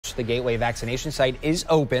March. The Gateway vaccination site is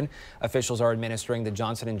open. Officials are administering the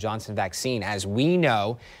Johnson & Johnson vaccine. As we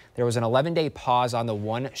know, there was an 11-day pause on the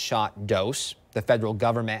one-shot dose. The federal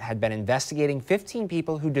government had been investigating 15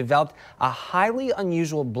 people who developed a highly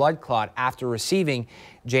unusual blood clot after receiving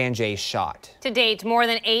J&J's shot. To date, more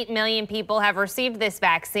than 8 million people have received this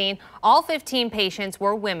vaccine. All 15 patients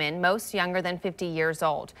were women, most younger than 50 years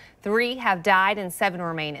old. 3 have died and 7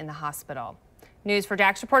 remain in the hospital. News for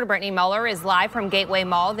Jax reporter Brittany Muller is live from Gateway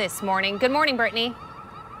Mall this morning. Good morning, Brittany.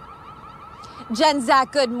 Jen,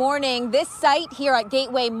 Zach, good morning. This site here at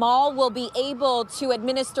Gateway Mall will be able to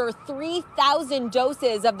administer 3,000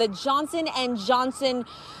 doses of the Johnson & Johnson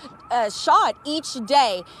shot each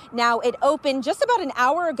day. Now, it opened just about an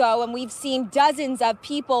hour ago, and we've seen dozens of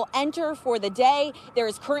people enter for the day. There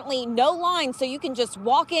is currently no line, so you can just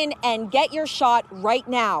walk in and get your shot right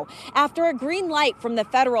now. After a green light from the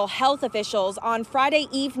federal health officials on Friday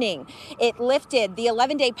evening, it lifted the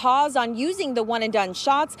 11-day pause on using the one-and-done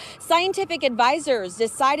shots. Scientific advisors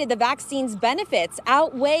decided the vaccine's benefits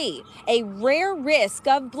outweigh a rare risk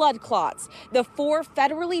of blood clots. The 4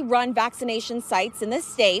 federally run vaccination sites in the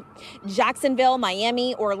state, Jacksonville,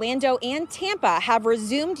 Miami, Orlando, and Tampa, have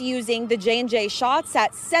resumed using the J&J shots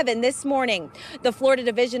at 7 this morning. The Florida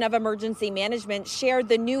Division of Emergency Management shared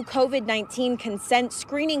the new COVID-19 consent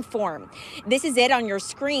screening form. This is it on your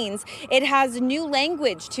screens. It has new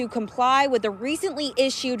language to comply with the recently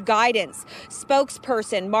issued guidance.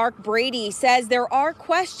 Spokesperson Mark Brady says there are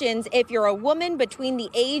questions if you're a woman between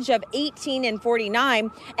the age of 18 and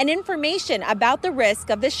 49 and information about the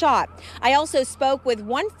risk of the shot. I also spoke with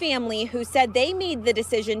one family who said they made the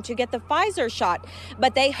decision to get the Pfizer shot,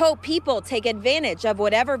 but they hope people take advantage of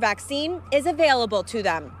whatever vaccine is available to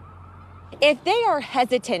them. If they are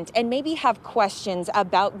hesitant and maybe have questions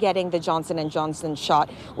about getting the Johnson & Johnson shot,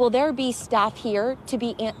 will there be staff here to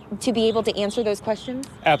be able to answer those questions?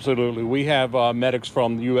 Absolutely. We have medics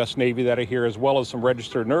from the U.S. Navy that are here, as well as some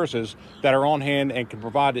registered nurses that are on hand and can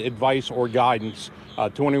provide advice or guidance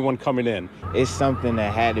to anyone coming in. It's something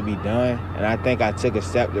that had to be done, and I think I took a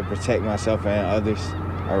step to protect myself and others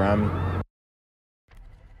around me.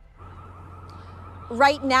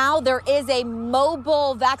 Right now, there is a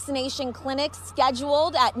mobile vaccination clinic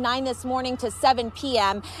scheduled at 9 this morning to 7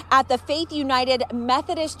 p.m. at the Faith United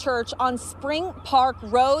Methodist Church on Spring Park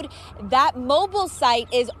Road. That mobile site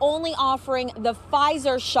is only offering the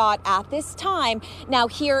Pfizer shot at this time. Now,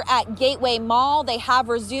 here at Gateway Mall, they have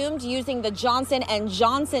resumed using the Johnson &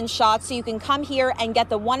 Johnson shot, so you can come here and get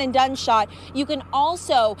the one-and-done shot. You can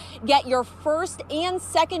also get your first and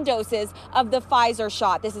second doses of the Pfizer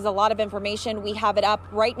shot. This is a lot of information. We have it up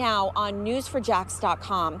right now on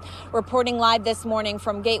news4jax.com. Reporting live this morning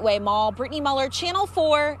from Gateway Mall, Brittany Muller, Channel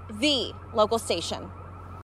 4, the local station.